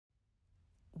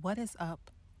What is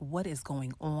up? What is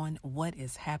going on? What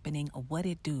is happening? What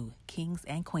it do, kings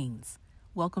and queens?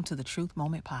 Welcome to the Truth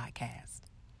Moment Podcast.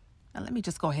 Now, let me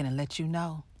just go ahead and let you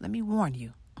know, let me warn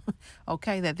you,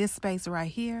 okay, that this space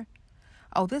right here,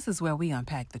 this is where we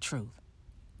unpack the truth.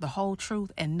 The whole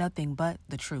truth and nothing but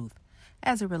the truth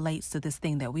as it relates to this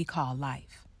thing that we call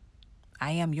life.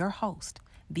 I am your host,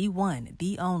 the one,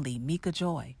 the only Mika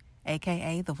Joy,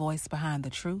 a.k.a. the voice behind the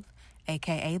truth,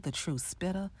 a.k.a. the truth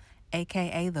spitter,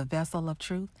 a.k.a. the vessel of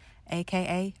truth,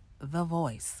 a.k.a. the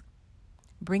voice.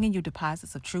 Bringing you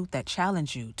deposits of truth that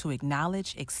challenge you to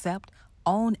acknowledge, accept,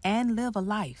 own, and live a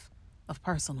life of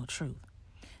personal truth.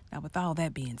 Now, with all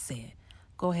that being said,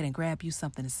 go ahead and grab you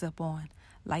something to sip on,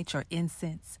 light your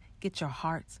incense, get your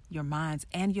hearts, your minds,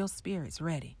 and your spirits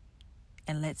ready.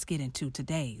 And let's get into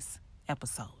today's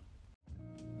episode.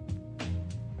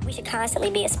 We should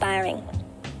constantly be aspiring,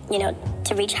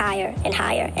 to reach higher and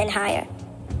higher and higher.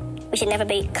 We should never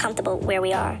be comfortable where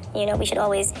we are. We should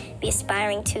always be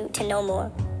aspiring to know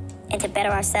more and to better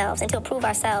ourselves and to improve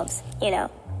ourselves, to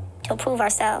improve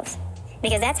ourselves.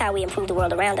 Because that's how we improve the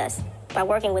world around us, by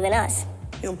working within us.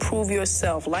 Improve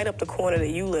yourself. Light up the corner that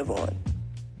you live on.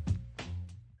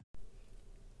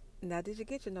 Now, did you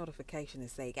get your notification and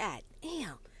say, God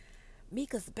damn,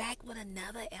 Mika's back with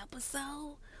another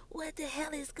episode? What the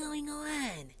hell is going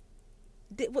on?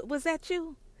 Was that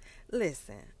you?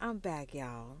 Listen, I'm back,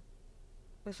 y'all.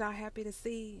 Was y'all happy to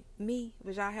see me?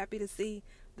 Was y'all happy to see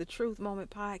the Truth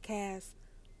Moment Podcast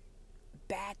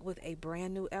back with a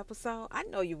brand new episode? I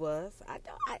know you was. I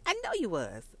know you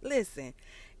was. Listen,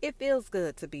 it feels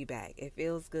good to be back. It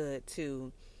feels good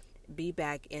to be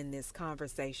back in this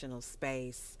conversational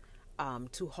space,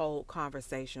 to hold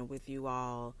conversation with you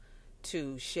all,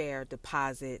 to share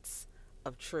deposits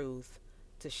of truth,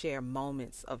 to share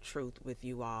moments of truth with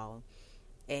you all,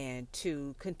 and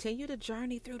to continue to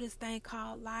journey through this thing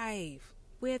called life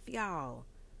with y'all,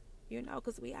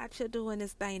 because we out here doing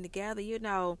this thing together.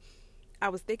 I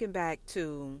was thinking back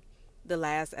to the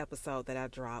last episode that I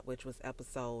dropped, which was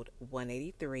episode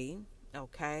 183,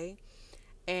 okay?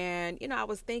 And, I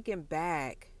was thinking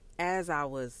back as I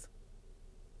was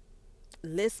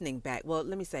listening back. Well,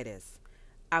 let me say this.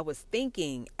 I was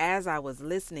thinking as I was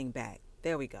listening back.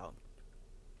 There we go.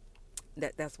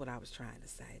 That's what I was trying to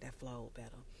say. That flowed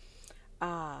better.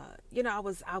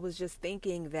 I was just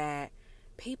thinking that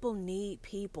people need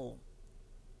people.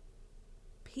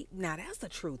 Now that's the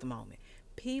truth moment.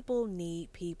 People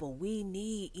need people. We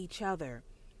need each other.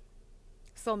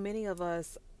 So many of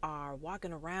us are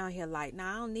walking around here like,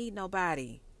 nah, I don't need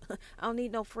nobody. I don't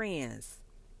need no friends.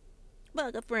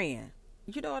 Fuck a friend.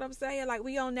 You know what I'm saying? Like,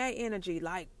 we on that energy,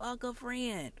 like, fuck a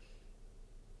friend.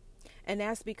 And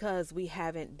that's because we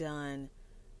haven't done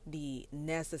the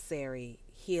necessary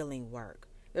healing work.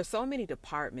 There's so many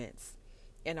departments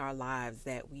in our lives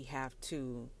that we have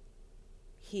to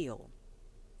heal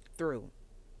through,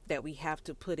 that we have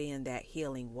to put in that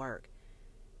healing work.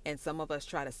 And some of us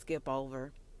try to skip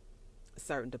over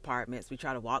certain departments. We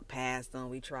try to walk past them.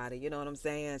 We try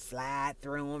to, slide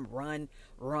through them,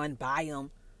 run by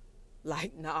them.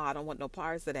 Like, no, I don't want no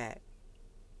parts of that.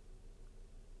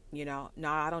 No,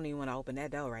 I don't even want to open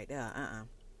that door right there.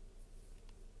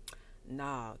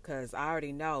 No, because I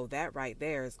already know that right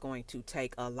there is going to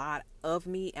take a lot of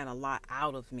me and a lot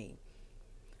out of me.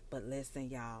 But listen,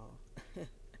 y'all,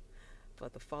 for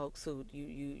the folks who,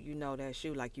 you know that's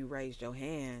you, like you raised your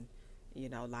hand,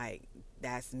 like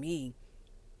that's me.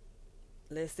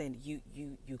 Listen, you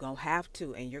gonna have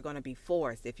to, and you're gonna be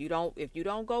forced. If you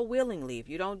don't go willingly, if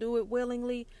you don't do it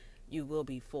willingly, you will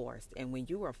be forced. And when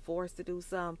you are forced to do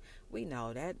something, we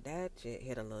know that shit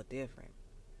hit a little different.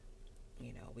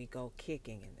 We go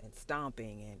kicking and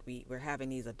stomping, and we're having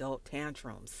these adult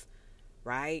tantrums,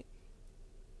 right?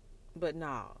 But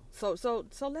no. So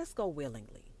let's go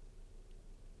willingly.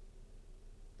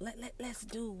 Let's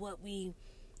do what we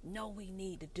know we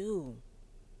need to do.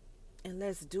 And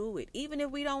let's do it. Even if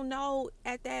we don't know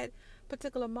at that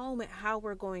particular moment how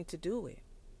we're going to do it.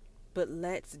 But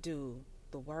let's do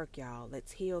the work, y'all.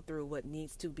 Let's heal through what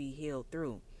needs to be healed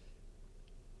through.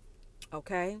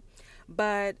 Okay?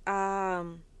 But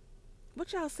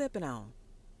what y'all sipping on?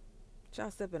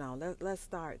 Let's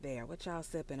start there. What y'all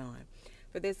sipping on?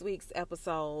 For this week's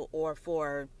episode, or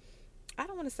for, I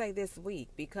don't want to say this week,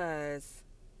 because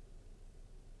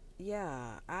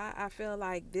yeah, I feel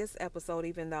like this episode,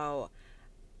 even though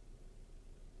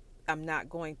I'm not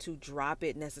going to drop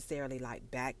it necessarily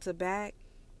like back to back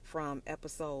from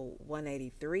episode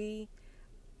 183,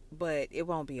 but it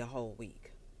won't be a whole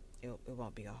week. It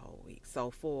won't be a whole week.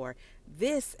 So for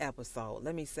this episode,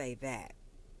 let me say that,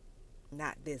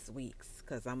 not this week's,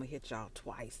 because I'm going to hit y'all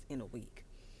twice in a week.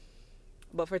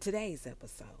 But for today's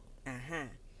episode,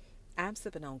 I'm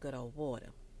sipping on good old water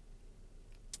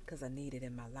because I need it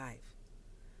in my life.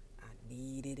 I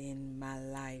need it in my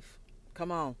life.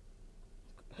 Come on.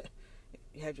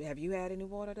 Have you had any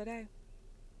water today?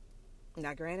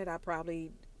 Now, granted, I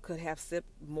probably could have sipped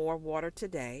more water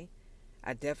today.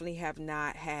 I definitely have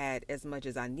not had as much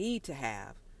as I need to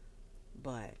have,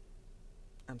 but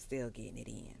I'm still getting it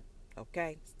in.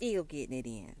 Okay? Still getting it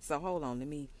in. So hold on. Let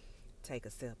me take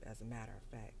a sip, as a matter of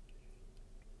fact.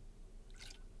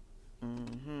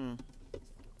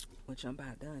 Which I'm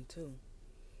about done too.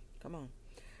 Come on.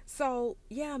 So,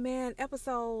 yeah, man,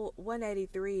 episode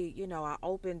 183, I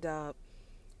opened up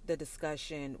the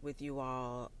discussion with you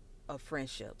all of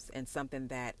friendships, and something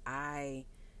that I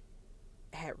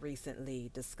had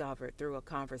recently discovered through a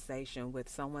conversation with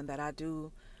someone that I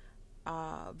do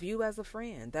view as a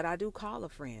friend, that I do call a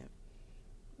friend,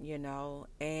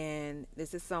 and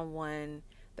this is someone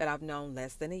that I've known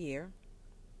less than a year,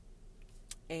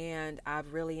 and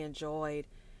I've really enjoyed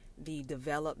the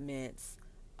developments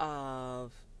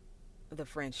of the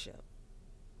friendship.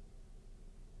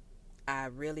 I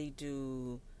really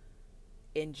do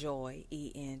enjoy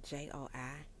ENJOI.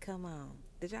 Come on.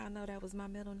 Did y'all know that was my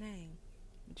middle name?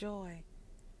 Joy.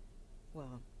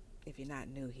 Well, if you're not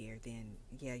new here, then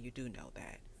yeah, you do know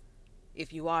that.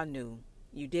 If you are new,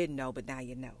 you didn't know, but now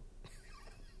you know.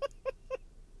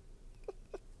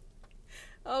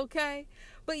 Okay.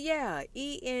 But yeah,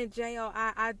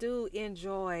 ENJOI, I do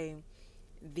enjoy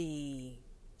the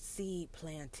seed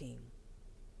planting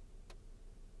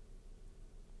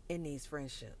in these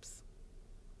friendships.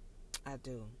 I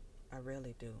do. I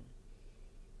really do.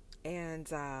 And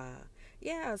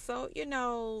yeah, so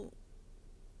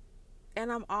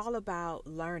and I'm all about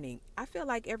learning. I feel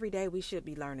like every day we should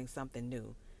be learning something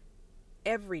new.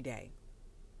 Every day.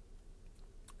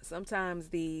 Sometimes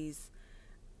these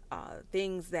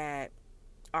things that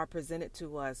are presented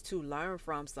to us to learn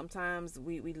from, sometimes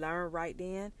we learn right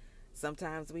then,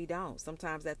 sometimes we don't.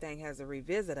 Sometimes that thing has to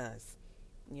revisit us,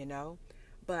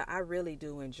 But I really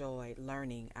do enjoy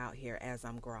learning out here as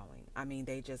I'm growing. I mean,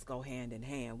 they just go hand in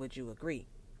hand. Would you agree?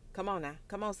 Come on now.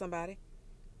 Come on, somebody.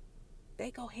 They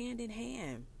go hand in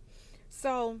hand.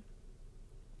 So,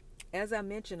 as I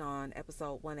mentioned on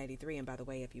episode 183, and by the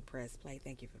way, if you press play,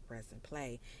 thank you for pressing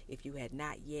play. If you had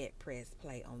not yet pressed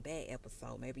play on that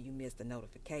episode, maybe you missed a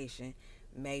notification.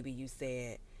 Maybe you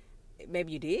did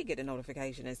get a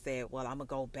notification and said, well, I'm going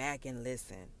to go back and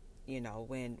listen,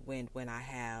 when I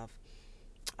have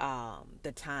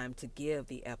the time to give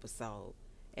the episode,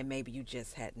 and maybe you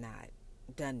just had not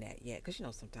done that yet, because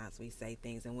sometimes we say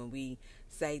things, and when we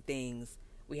say things,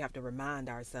 we have to remind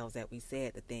ourselves that we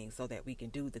said the things so that we can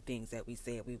do the things that we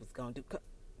said we was gonna do.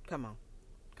 Come on.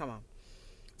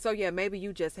 So yeah, maybe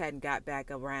you just hadn't got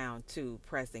back around to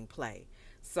pressing play.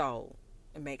 So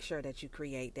make sure that you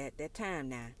create that time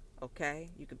now. Okay,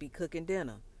 you could be cooking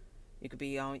dinner, you could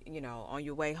be on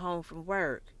your way home from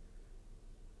work.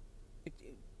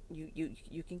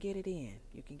 You can get it in.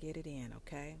 You can get it in,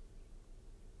 okay?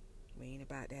 We ain't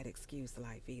about that excuse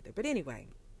life either. But anyway,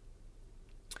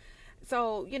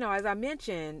 so, as I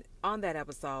mentioned on that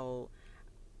episode,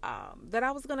 that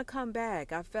I was going to come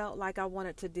back. I felt like I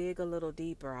wanted to dig a little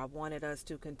deeper. I wanted us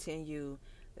to continue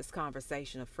this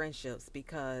conversation of friendships,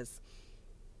 because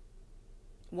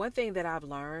one thing that I've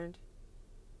learned,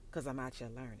 because I'm out here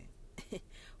learning,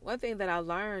 one thing that I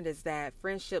learned is that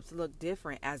friendships look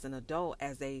different as an adult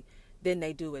than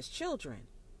they do as children,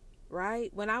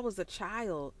 right? When I was a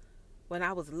child, when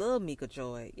I was little Mika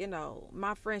Joy,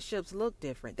 my friendships looked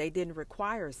different. They didn't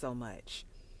require so much.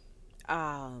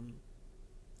 I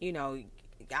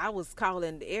was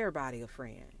calling everybody a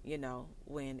friend,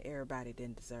 when everybody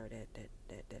didn't deserve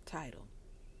that title,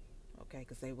 okay,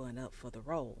 because they weren't up for the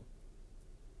role.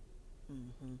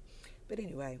 But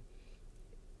anyway,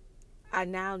 I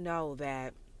now know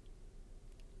that,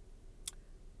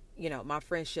 my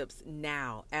friendships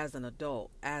now as an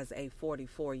adult, as a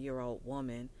 44-year-old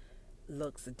woman,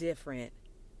 looks different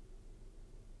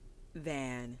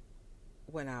than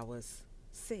when I was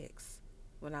 6,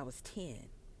 when I was 10.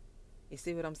 You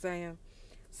see what I'm saying?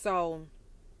 So,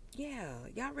 yeah,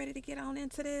 y'all ready to get on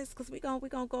into this? Because we're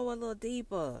gonna go a little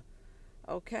deeper,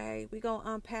 okay? We're going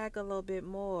to unpack a little bit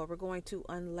more. We're going to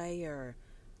unlayer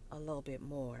a little bit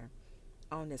more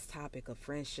on this topic of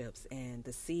friendships and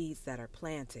the seeds that are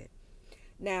planted.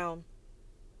 Now,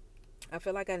 I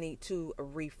feel like I need to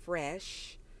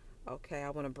refresh. Okay, I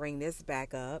want to bring this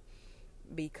back up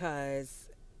because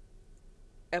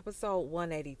episode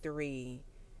 183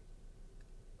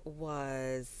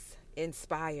 was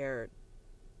inspired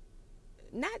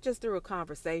not just through a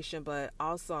conversation, but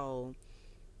also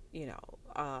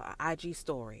IG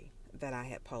story that I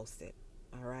had posted.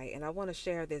 All right. And I want to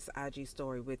share this IG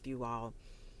story with you all,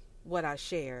 what I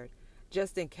shared,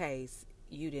 just in case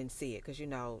you didn't see it, because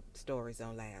stories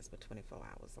don't last but 24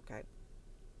 hours. Okay.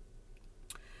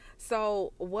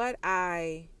 So what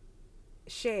I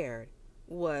shared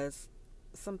was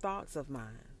some thoughts of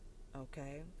mine.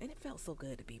 Okay. And it felt so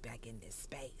good to be back in this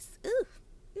space. Ooh.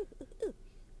 Ooh. Ooh.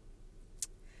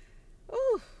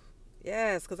 Ooh.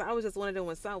 Yes, because I was just one of them,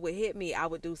 when something would hit me, I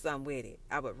would do something with it.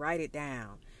 I would write it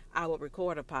down. I would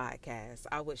record a podcast.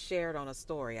 I would share it on a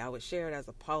story. I would share it as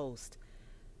a post.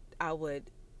 I would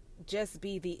just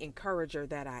be the encourager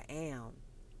that I am.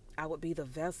 I would be the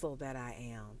vessel that I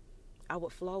am. I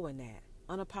would flow in that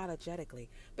unapologetically.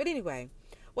 But anyway,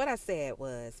 what I had said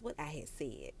was,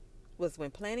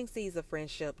 when planting seeds of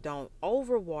friendship, don't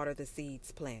overwater the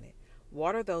seeds planted.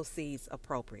 Water those seeds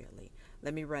appropriately.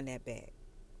 Let me run that back.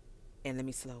 And let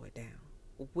me slow it down.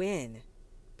 When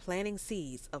planting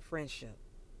seeds of friendship,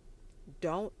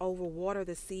 don't overwater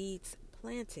the seeds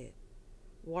planted.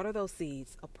 Water those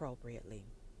seeds appropriately.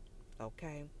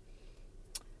 Okay?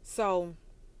 So,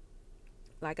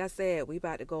 like I said, we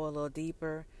about to go a little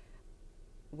deeper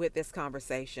with this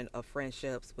conversation of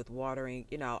friendships, with watering.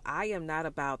 I am not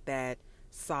about that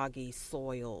soggy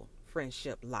soil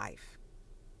friendship life.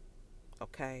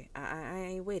 Okay? I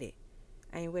ain't with it.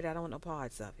 I don't want no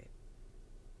parts of it.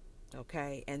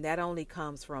 Okay? And that only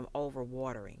comes from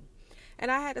overwatering. And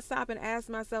I had to stop and ask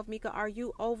myself, Mika, are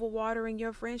you overwatering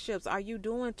your friendships? Are you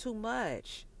doing too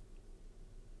much?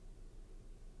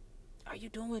 Are you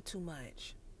doing too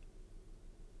much?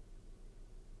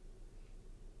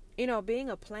 Being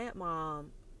a plant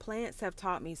mom, plants have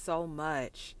taught me so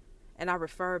much. And I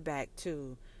refer back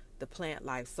to the plant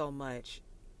life so much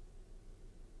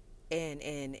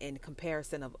in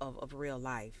comparison of real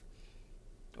life.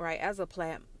 Right? As a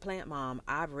plant mom,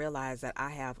 I've realized that I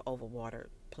have overwatered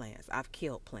plants. I've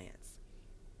killed plants.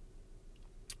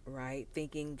 Right?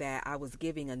 Thinking that I was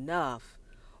giving enough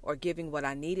or giving what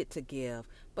I needed to give,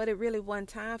 but it really wasn't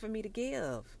time for me to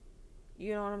give.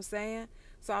 You know what I'm saying?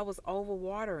 So I was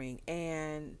overwatering,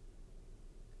 and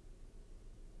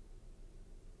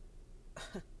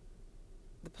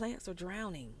the plants were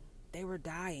drowning. They were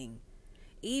dying.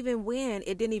 Even when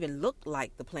it didn't even look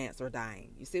like the plants were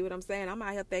dying. You see what I'm saying? I'm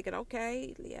out here thinking,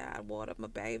 okay, yeah, I watered my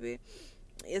baby.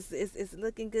 It's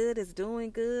looking good. It's doing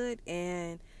good.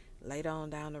 And later on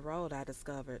down the road, I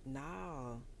discovered,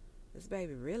 no, this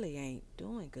baby really ain't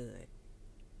doing good.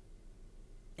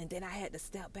 And then I had to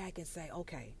step back and say,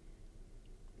 okay,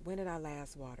 when did I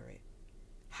last water it?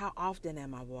 How often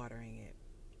am I watering it?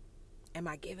 Am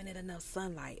I giving it enough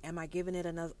sunlight? Am I giving it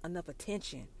enough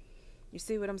attention? You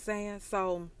see what I'm saying?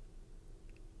 So,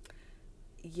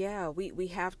 yeah, we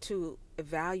have to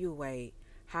evaluate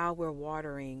how we're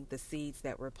watering the seeds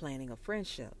that we're planting of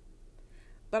friendship.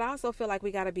 But I also feel like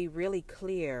we got to be really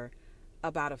clear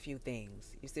about a few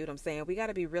things. You see what I'm saying? We got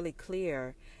to be really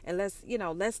clear, and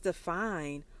let's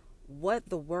define what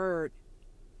the word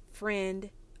friend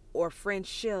or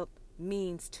friendship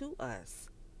means to us.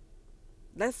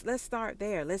 Let's start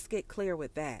there. Let's get clear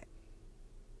with that.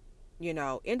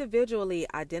 Individually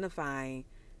identifying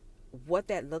what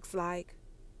that looks like,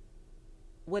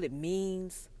 what it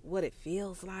means, what it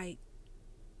feels like.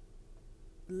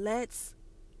 Let's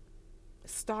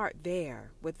start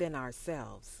there within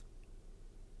ourselves.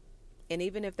 And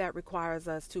even if that requires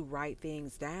us to write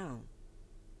things down,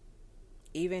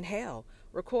 even hell,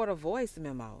 record a voice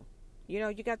memo.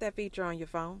 You got that feature on your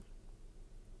phone.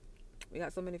 We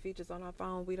got so many features on our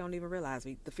phone, we don't even realize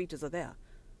the features are there.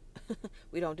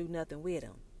 We don't do nothing with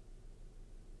them.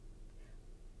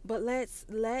 But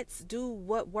let's do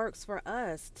what works for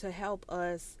us to help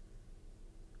us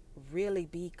really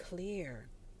be clear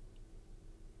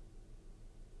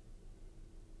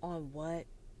on what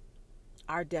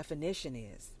our definition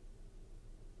is.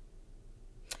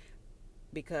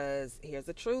 Because here's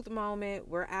a truth moment.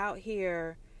 We're out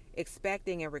here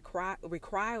expecting and requiring.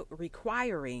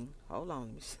 Hold on,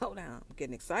 let me slow down. I'm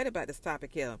getting excited about this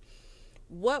topic here.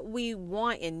 What we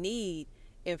want and need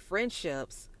in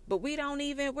friendships, but we're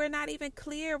not even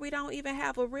clear. We don't even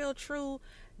have a real true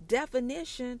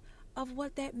definition of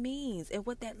what that means and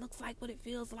what that looks like, what it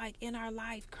feels like in our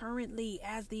life currently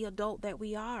as the adult that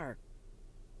we are.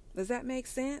 Does that make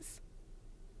sense?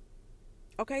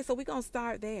 Okay, so we're going to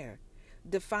start there.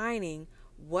 Defining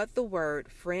what the word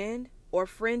friend or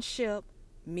friendship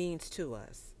means to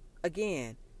us.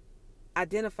 Again,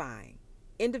 identifying.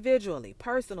 Individually,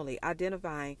 personally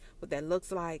identifying what that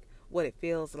looks like, what it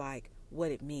feels like, what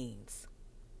it means.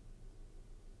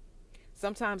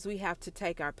 Sometimes we have to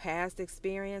take our past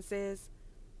experiences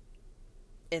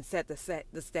and set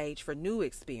the stage for new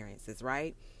experiences,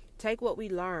 right? Take what we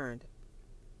learned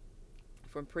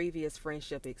from previous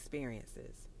friendship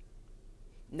experiences.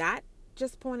 Not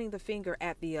just pointing the finger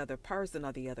at the other person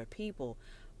or the other people,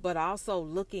 but also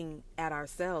looking at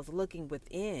ourselves, looking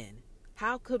within.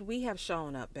 How could we have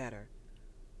shown up better?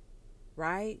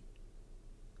 Right?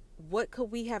 What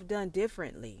could we have done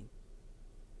differently?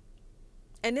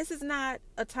 And this is not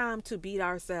a time to beat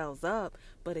ourselves up,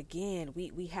 but again,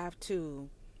 we have to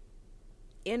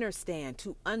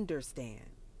to understand.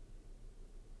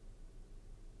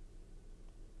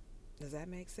 Does that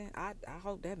make sense? I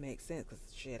hope that makes sense, because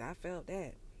shit, I felt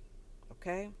that.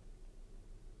 Okay?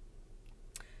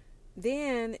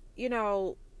 Then,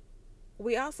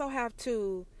 we also have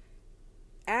to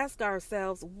ask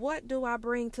ourselves, what do I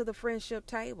bring to the friendship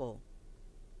table?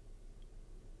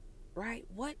 Right?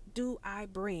 What do I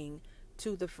bring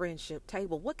to the friendship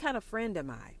table? What kind of friend am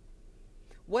I?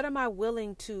 What am I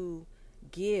willing to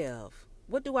give?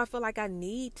 What do I feel like I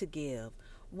need to give?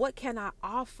 What can I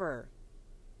offer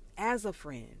as a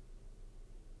friend?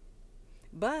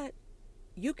 But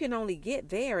you can only get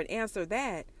there and answer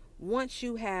that once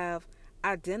you have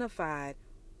identified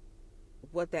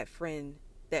what that friend,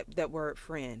 that word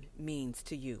friend, means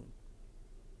to you.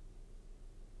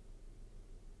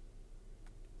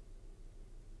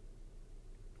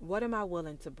 What am I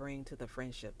willing to bring to the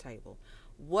friendship table?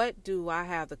 What do I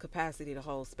have the capacity to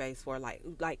hold space for? Like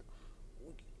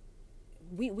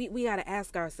we got to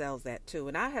ask ourselves that too.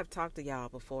 And I have talked to y'all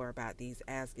before about these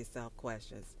ask yourself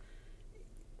questions.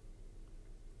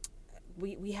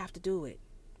 We have to do it.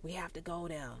 We have to go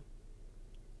there.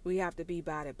 We have to be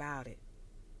about it.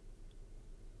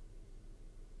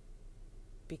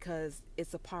 Because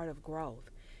it's a part of growth.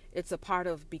 It's a part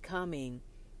of becoming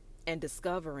and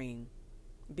discovering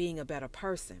being a better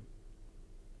person.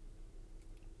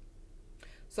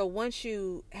 So once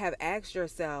you have asked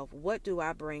yourself, what do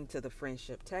I bring to the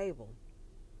friendship table?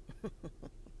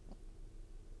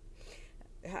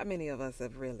 How many of us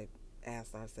have really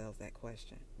asked ourselves that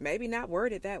question? Maybe not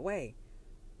worded that way,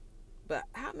 but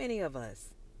how many of us,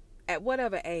 at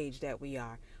whatever age that we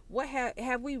are, what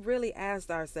have we really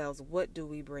asked ourselves, what do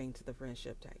we bring to the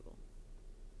friendship table?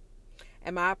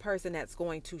 Am I a person that's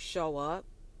going to show up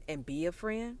and be a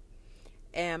friend?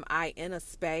 Am I in a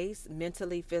space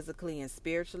mentally, physically, and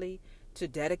spiritually to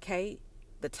dedicate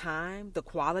the time, the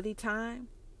quality time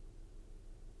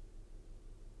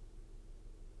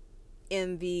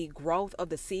in the growth of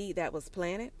the seed that was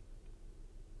planted?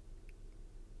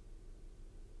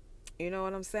 You know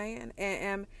what I'm saying?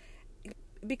 And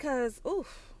because,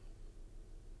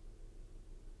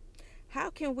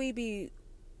 how can we be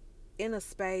in a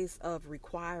space of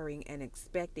requiring and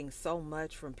expecting so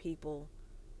much from people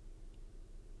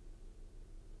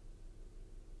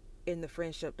in the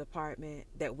friendship department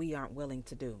that we aren't willing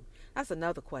to do? That's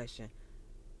another question.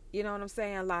 You know what I'm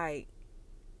saying? Like,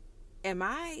 am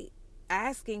I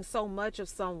asking so much of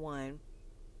someone,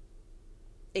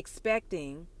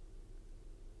 expecting,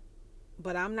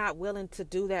 but I'm not willing to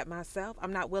do that myself?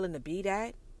 I'm not willing to be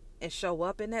that and show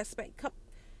up in that space.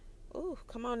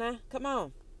 Come on now. Come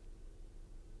on.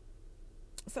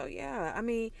 So, yeah, I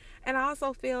mean, and I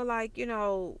also feel like,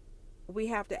 we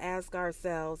have to ask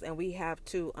ourselves and we have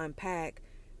to unpack,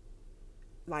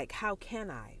 like, how can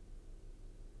I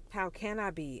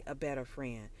be a better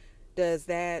friend? Does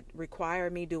that require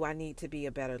me? Do I need to be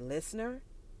a better listener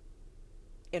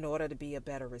in order to be a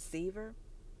better receiver?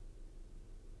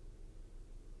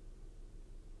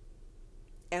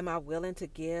 Am I willing to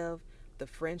give the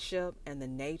friendship and the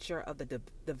nature of the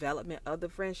development of the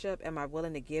friendship? Am I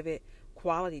willing to give it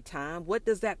quality time? What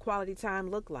does that quality time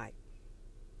look like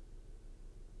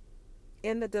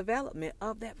in the development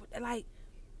of that? Like,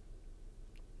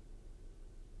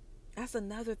 that's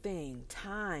another thing.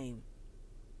 Time.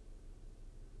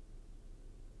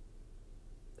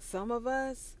 Some of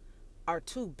us are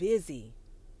too busy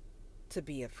to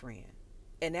be a friend.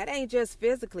 And that ain't just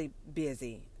physically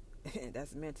busy.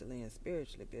 That's mentally and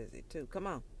spiritually busy too. Come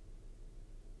on.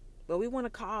 But we want to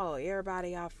call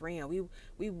everybody our friend.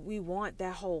 We want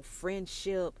that whole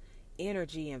friendship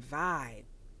energy and vibe.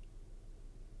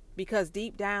 Because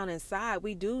deep down inside,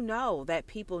 we do know that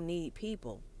people need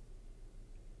people.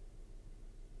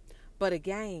 But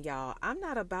again, y'all, I'm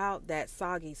not about that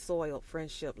soggy soiled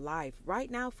friendship life. Right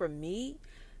now, for me,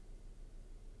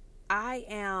 I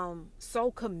am so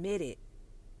committed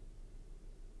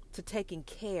to taking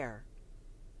care,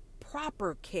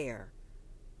 proper care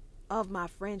of my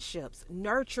friendships,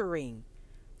 nurturing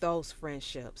those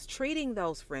friendships, treating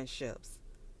those friendships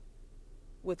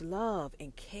with love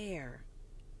and care,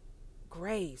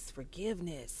 grace,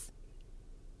 forgiveness.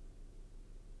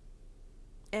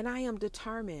 And I am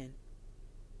determined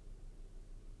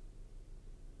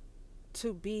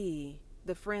to be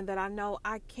the friend that I know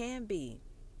I can be.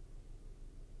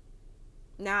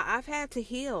 Now, I've had to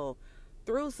heal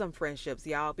through some friendships,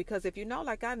 y'all, because if you know,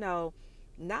 like I know,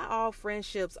 not all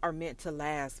friendships are meant to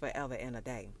last forever and a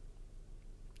day.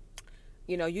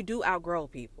 You know, you do outgrow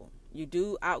people. You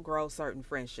do outgrow certain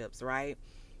friendships, right?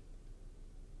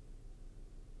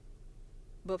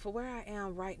 But for where I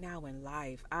am right now in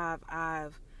life,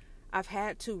 I've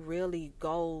had to really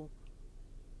go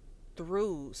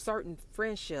through certain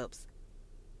friendships,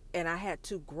 and I had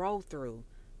to grow through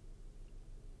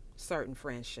certain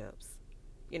friendships.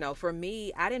 You know, for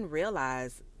me, I didn't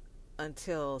realize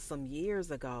until some years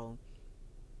ago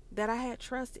that I had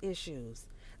trust issues.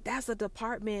 That's a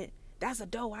department, that's a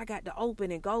door I got to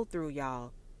open and go through,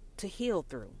 y'all, to heal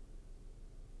through.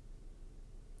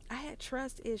 I had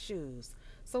trust issues.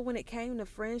 So when it came to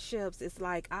friendships, it's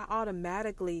like I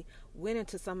automatically went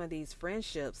into some of these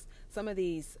friendships, some of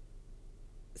these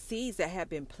seeds that had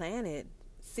been planted,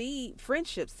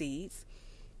 friendship seeds,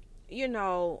 you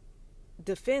know,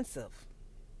 defensive.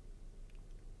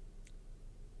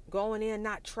 Going in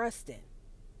not trusting.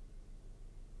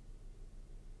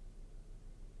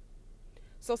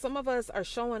 So some of us are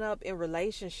showing up in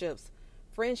relationships,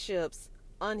 friendships,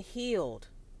 unhealed.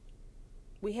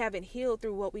 We haven't healed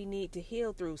through what we need to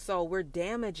heal through. So we're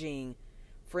damaging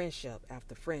friendship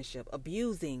after friendship,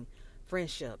 abusing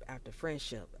friendship after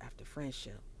friendship after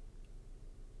friendship.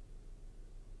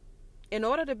 In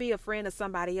order to be a friend of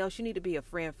somebody else, you need to be a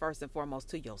friend first and foremost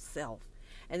to yourself.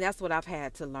 And that's what I've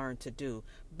had to learn to do.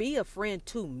 Be a friend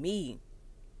to me.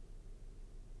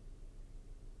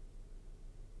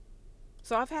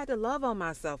 So I've had to love on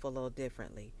myself a little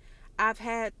differently. I've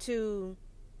had to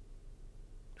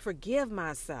forgive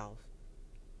myself.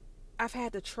 I've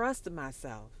had to trust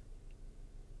myself.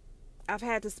 I've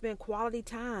had to spend quality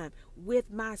time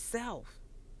with myself.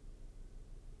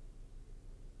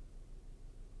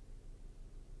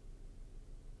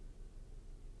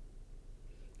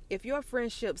 If your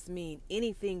friendships mean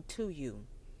anything to you,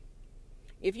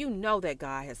 if you know that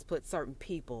God has put certain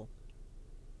people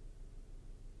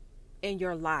in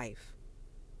your life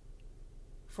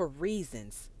for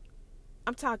reasons,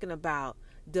 I'm talking about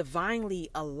divinely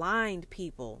aligned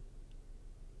people,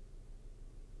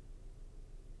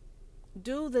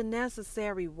 do the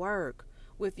necessary work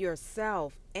with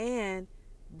yourself and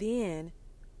then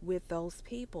with those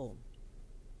people.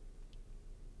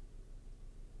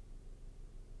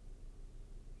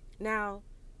 Now,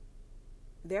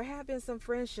 there have been some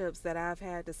friendships that I've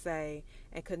had to say,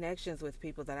 and connections with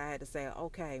people that I had to say,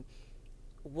 okay,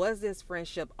 was this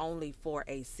friendship only for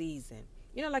a season?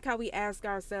 You know, like how we ask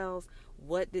ourselves,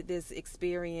 what did this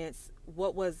experience,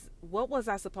 what was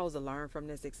I supposed to learn from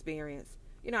this experience?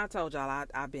 You know, I told y'all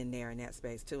I've been there in that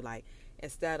space too. Like,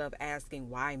 instead of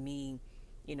asking why me,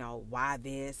 you know, why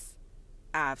this,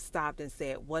 I've stopped and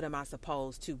said, what am I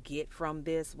supposed to get from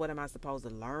this? What am I supposed to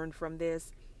learn from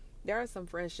this? There are some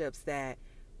friendships that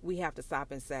we have to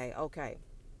stop and say, okay,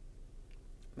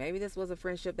 maybe this was a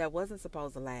friendship that wasn't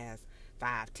supposed to last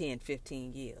 5, 10,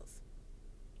 15 years.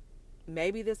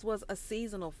 Maybe this was a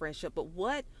seasonal friendship, but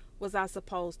what was I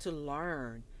supposed to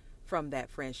learn from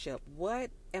that friendship? What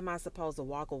am I supposed to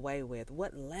walk away with?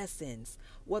 What lessons?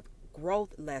 What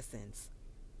growth lessons?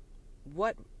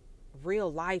 What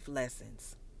real life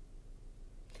lessons?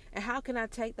 And how can I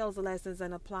take those lessons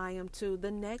and apply them to the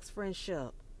next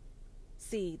friendship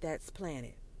seed that's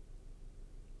planted?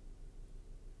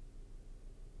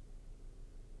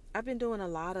 I've been doing a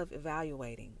lot of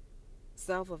evaluating,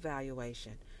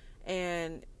 self-evaluation.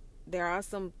 And there are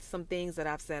some things that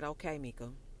I've said, okay, Mika,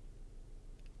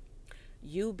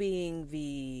 you being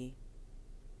the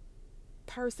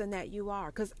person that you are,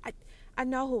 because I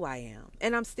know who I am,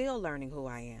 and I'm still learning who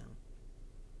I am.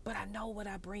 But I know what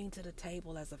I bring to the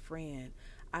table as a friend.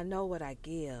 I know what I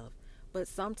give. But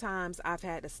sometimes I've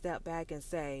had to step back and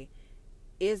say,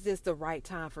 is this the right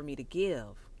time for me to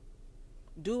give?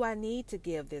 Do I need to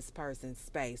give this person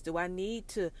space? Do I need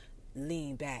to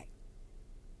lean back?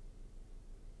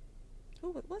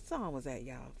 What song was that,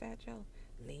 y'all? Fat Joe?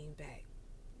 Lean back.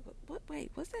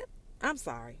 Wait, what's that? I'm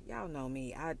sorry. Y'all know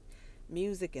me.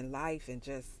 Music and life and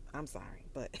just, I'm sorry.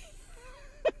 But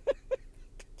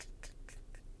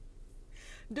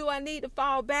do I need to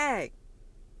fall back?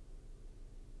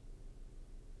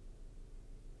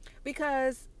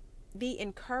 Because the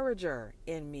encourager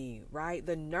in me, right?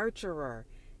 The nurturer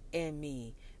in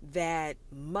me, that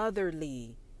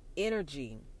motherly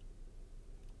energy,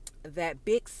 that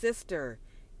big sister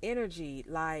energy,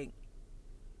 like,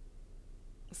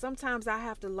 sometimes I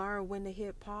have to learn when to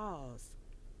hit pause,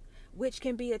 which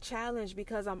can be a challenge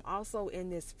because I'm also in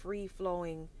this free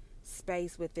flowing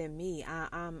space within me.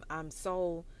 I'm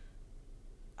so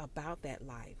about that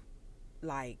life,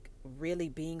 like really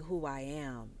being who I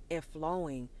am and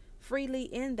flowing freely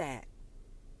in that,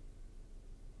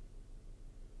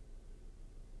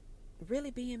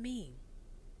 really being me.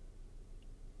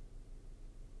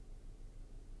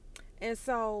 And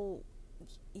so,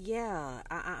 yeah,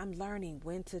 I'm learning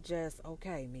when to just,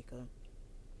 okay, Mika,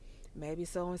 maybe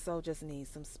so and so just needs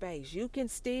some space. You can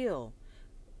still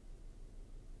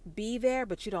be there,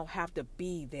 but you don't have to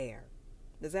be there.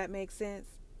 Does that make sense?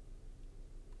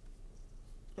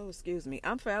 Oh, excuse me.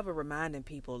 I'm forever reminding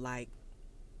people, like,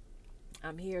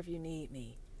 I'm here if you need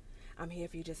me. I'm here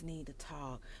if you just need to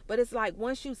talk. But it's like,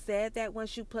 once you said that,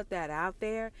 once you put that out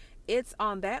there, it's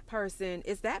on that person.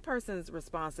 It's that person's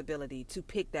responsibility to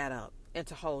pick that up and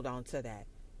to hold on to that.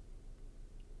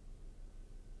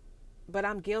 But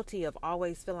I'm guilty of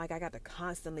always feeling like I got to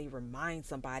constantly remind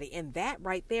somebody. And that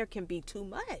right there can be too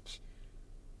much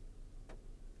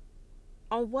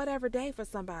on whatever day for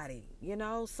somebody, you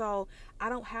know? So I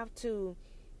don't have to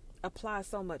apply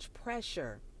so much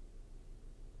pressure.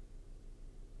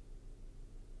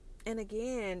 And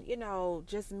again, you know,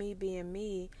 just me being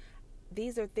me,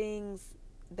 these are things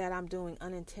that I'm doing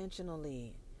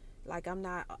unintentionally. Like I'm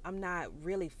not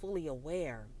really fully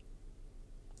aware.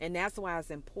 And that's why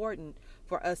it's important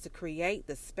for us to create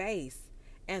the space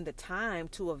and the time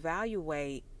to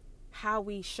evaluate how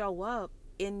we show up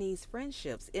in these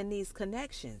friendships, in these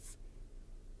connections.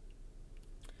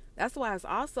 That's why it's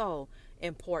also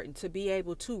important to be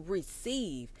able to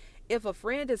receive. If a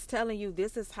friend is telling you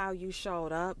this is how you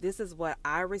showed up, this is what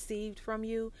I received from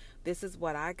you, this is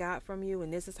what I got from you,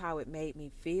 and this is how it made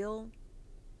me feel,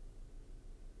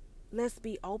 let's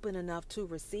be open enough to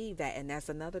receive that. And that's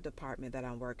another department that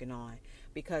I'm working on,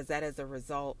 because that is a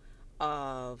result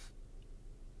of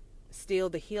still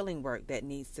the healing work that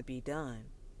needs to be done.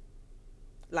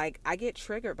 Like, I get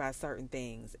triggered by certain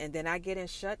things and then I get in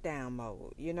shutdown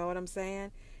mode. You know what I'm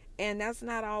saying? And that's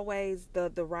not always the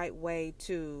right way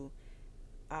to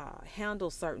handle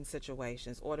certain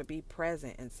situations or to be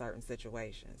present in certain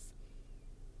situations.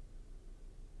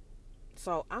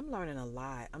 So I'm learning a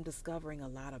lot. I'm discovering a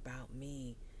lot about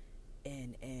me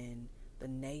and the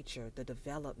nature, the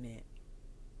development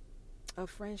of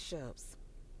friendships.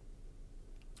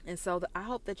 And so I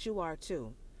hope that you are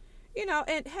too. You know,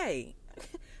 and hey,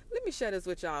 let me share this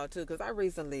with y'all too, because I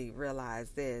recently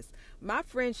realized this. My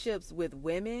friendships with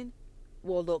women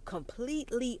will look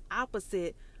completely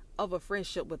opposite of a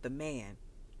friendship with a man.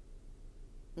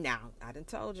 Now, I done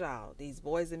told y'all, these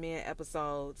Boys and Men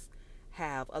episodes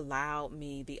have allowed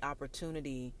me the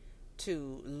opportunity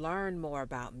to learn more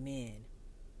about men,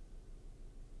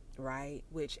 right?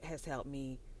 Which has helped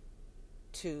me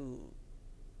to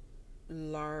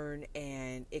learn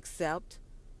and accept,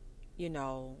 you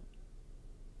know,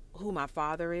 who my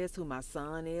father is, who my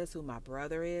son is, who my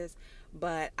brother is.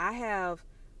 But I have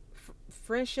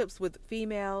friendships with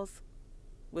females,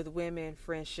 with women,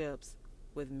 friendships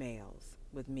with males,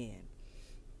 with men.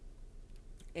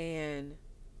 And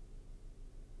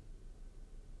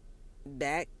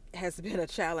that has been a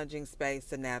challenging space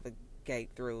to navigate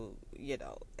through, you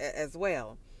know, as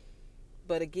well.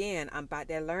 But again, I'm about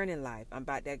that learning life. I'm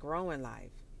about that growing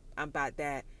life. I'm about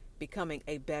that becoming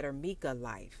a better Mika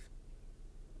life.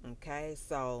 Okay,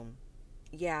 so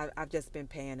yeah, I've just been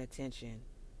paying attention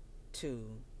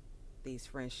to these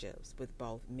friendships with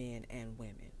both men and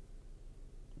women,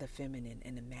 the feminine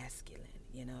and the masculine.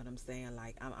 You know what I'm saying?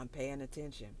 Like, I'm paying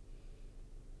attention.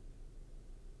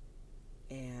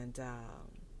 And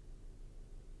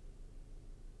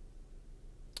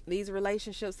these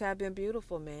relationships have been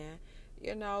beautiful, man.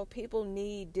 You know, people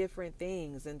need different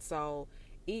things. And so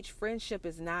each friendship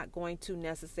is not going to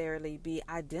necessarily be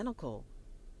identical.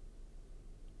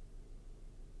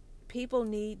 People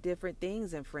need different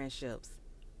things in friendships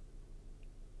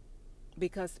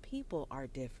because people are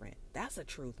different. That's a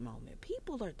truth moment.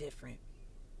 People are different.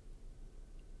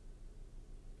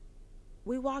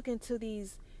 We walk into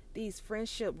these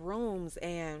friendship rooms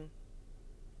and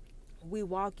we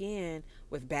walk in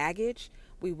with baggage.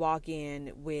 We walk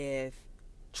in with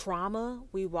trauma.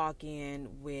 We walk in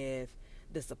with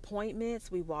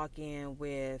disappointments. We walk in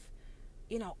with,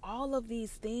 you know, all of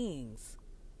these things,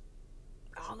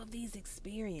 all of these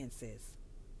experiences.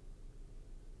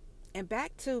 And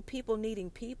back to people needing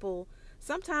people,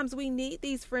 sometimes we need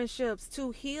these friendships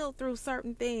to heal through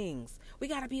certain things. We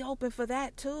got to be open for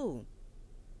that too.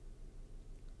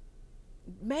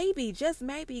 Maybe, just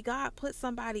maybe, God put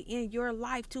somebody in your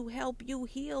life to help you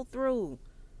heal through.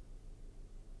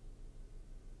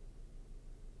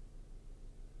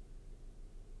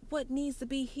 what needs to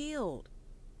be healed.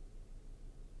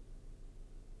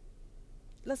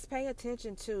 Let's pay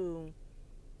attention to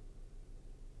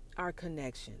our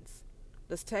connections.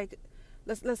 Let's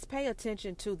pay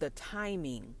attention to the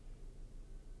timing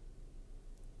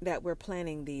that we're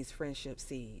planting these friendship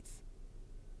seeds.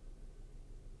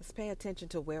 Let's pay attention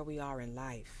to where we are in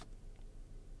life.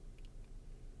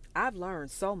 I've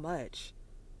learned so much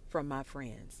from my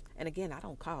friends. And again, I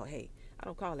don't call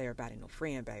everybody no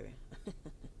friend, baby.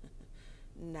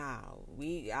 No,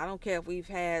 I don't care if we've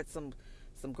had some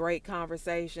great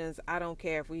conversations. I don't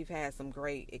care if we've had some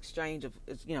great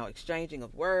exchanging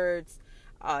of words,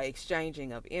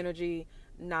 exchanging of energy.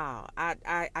 No,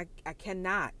 I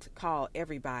cannot call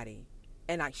everybody,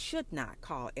 and I should not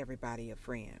call everybody a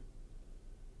friend.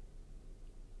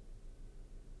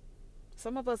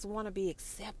 Some of us want to be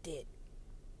accepted,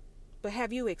 but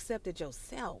have you accepted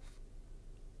yourself?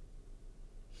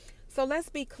 So let's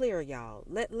be clear, y'all.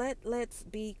 Let's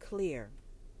be clear.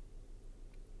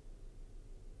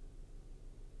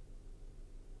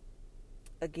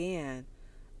 Again,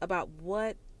 about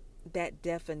what that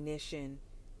definition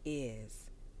is.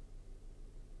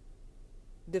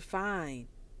 Define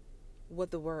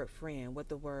what the word friend, what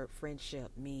the word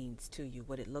friendship means to you,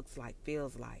 what it looks like,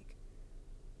 feels like.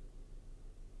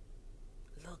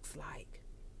 Looks like.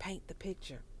 Paint the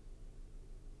picture.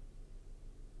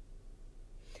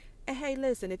 And hey,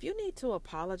 listen, if you need to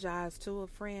apologize to a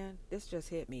friend, this just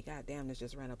hit me. God damn, this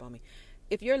just ran up on me.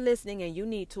 If you're listening and you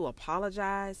need to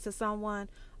apologize to someone,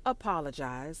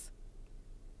 apologize.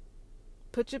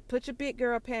 Put your big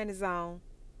girl panties on.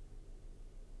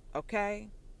 Okay?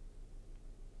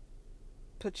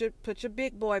 Put your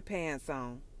big boy pants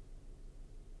on.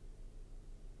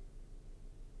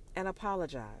 And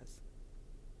apologize.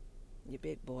 Your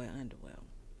big boy underwear.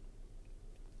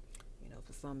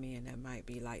 For some men that might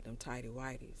be like them tighty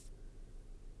whities.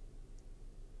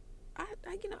 I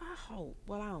hope.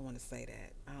 Well, I don't want to say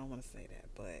that.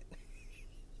 But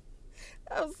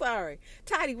I'm sorry.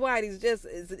 Tighty whities just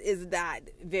is not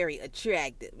very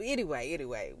attractive.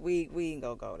 Anyway, we ain't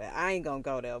gonna go there. I ain't gonna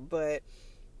go there. But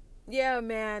yeah,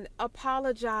 man,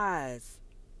 apologize.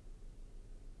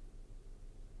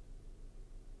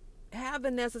 Have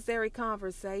the necessary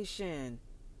conversation.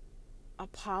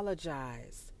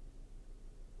 Apologize.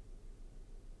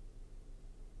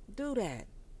 Do that.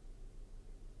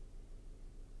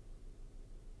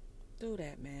 Do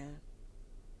that, man.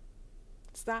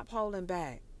 Stop holding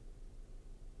back.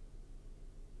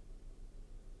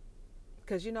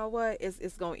 Because you know what?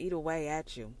 It's going to eat away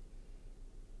at you.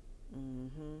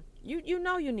 You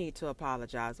know you need to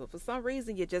apologize. But for some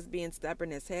reason, you're just being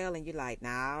stubborn as hell. And you're like,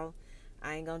 no,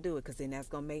 I ain't going to do it. Because then that's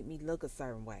going to make me look a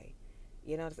certain way.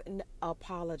 You know what I'm saying?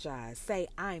 Apologize. Say,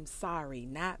 I'm sorry.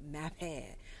 Not my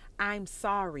bad. I'm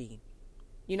sorry.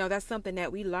 That's something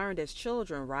that we learned as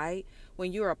children, right?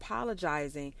 When you're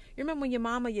apologizing, you remember when your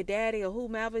mama, your daddy, or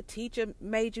whomever teacher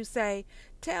made you say,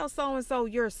 tell so-and-so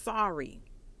you're sorry.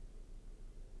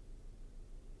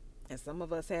 And some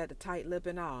of us had the tight lip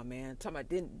and all, man. Talking about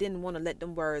didn't want to let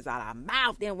them words out of our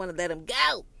mouth. Didn't want to let them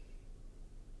go.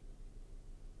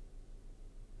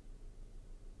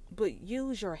 But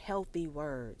use your healthy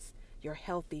words, your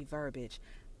healthy verbiage.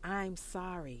 I'm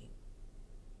sorry.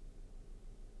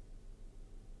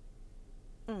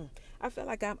 I feel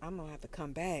like I'm gonna have to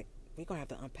come back. We're gonna have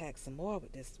to unpack some more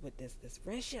with this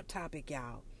friendship topic,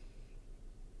 y'all.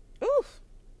 Oof.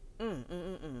 Okay,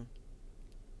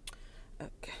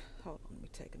 hold on. Let me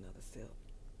take another sip.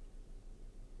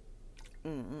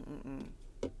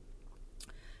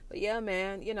 But yeah,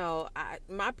 man.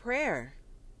 My prayer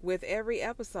with every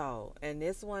episode, and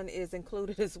this one is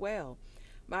included as well.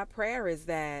 My prayer is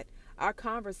that our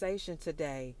conversation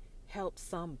today helps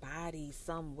somebody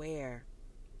somewhere.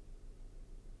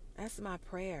 That's my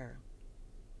prayer.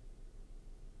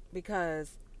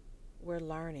 Because we're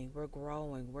learning, we're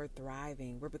growing, we're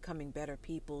thriving, we're becoming better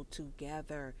people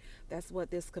together. That's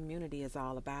what this community is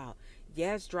all about.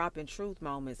 Yes, dropping truth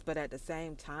moments, but at the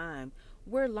same time,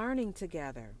 we're learning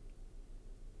together.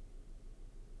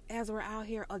 As we're out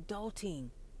here adulting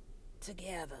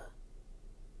together.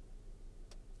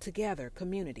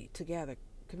 Community to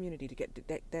get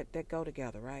that go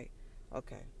together, right?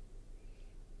 Okay.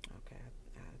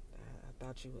 I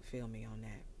thought you would feel me on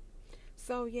that.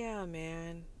 So yeah,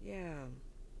 man. Yeah.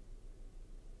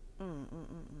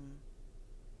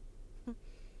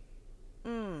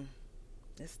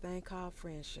 This thing called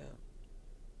friendship.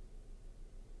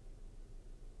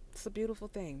 It's a beautiful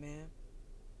thing, man.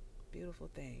 Beautiful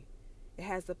thing. It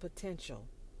has the potential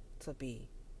to be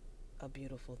a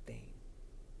beautiful thing.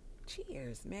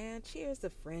 Cheers, man. Cheers to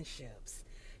friendships.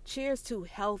 Cheers to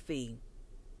healthy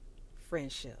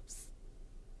friendships.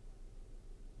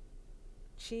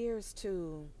 Cheers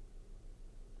to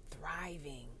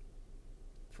thriving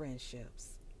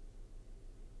friendships.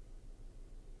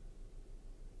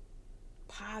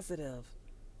 Positive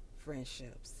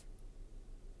friendships.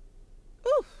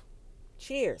 Ooh,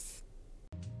 cheers.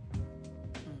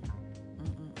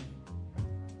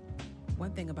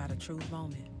 One thing about a truth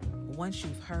moment, once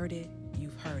you've heard it,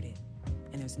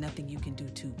 and there's nothing you can do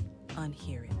to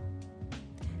unhear it.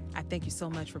 I thank you so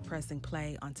much for pressing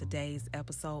play on today's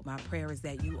episode. My prayer is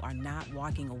that you are not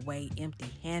walking away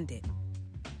empty-handed.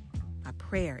 My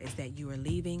prayer is that you are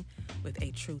leaving with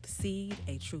a truth seed,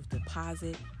 a truth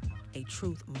deposit, a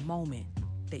truth moment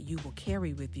that you will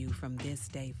carry with you from this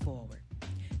day forward.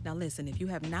 Now listen, if you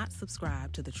have not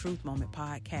subscribed to the Truth Moment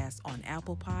podcast on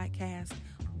Apple Podcasts,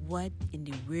 what in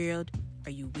the world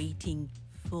are you waiting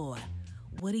for?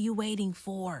 What are you waiting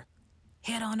for?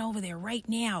 Head on over there right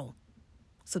now.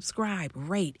 Subscribe,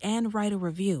 rate, and write a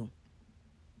review.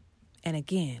 And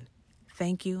again,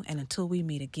 thank you. And until we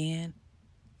meet again,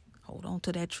 hold on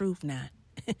to that truth now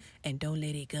and don't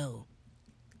let it go.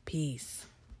 Peace.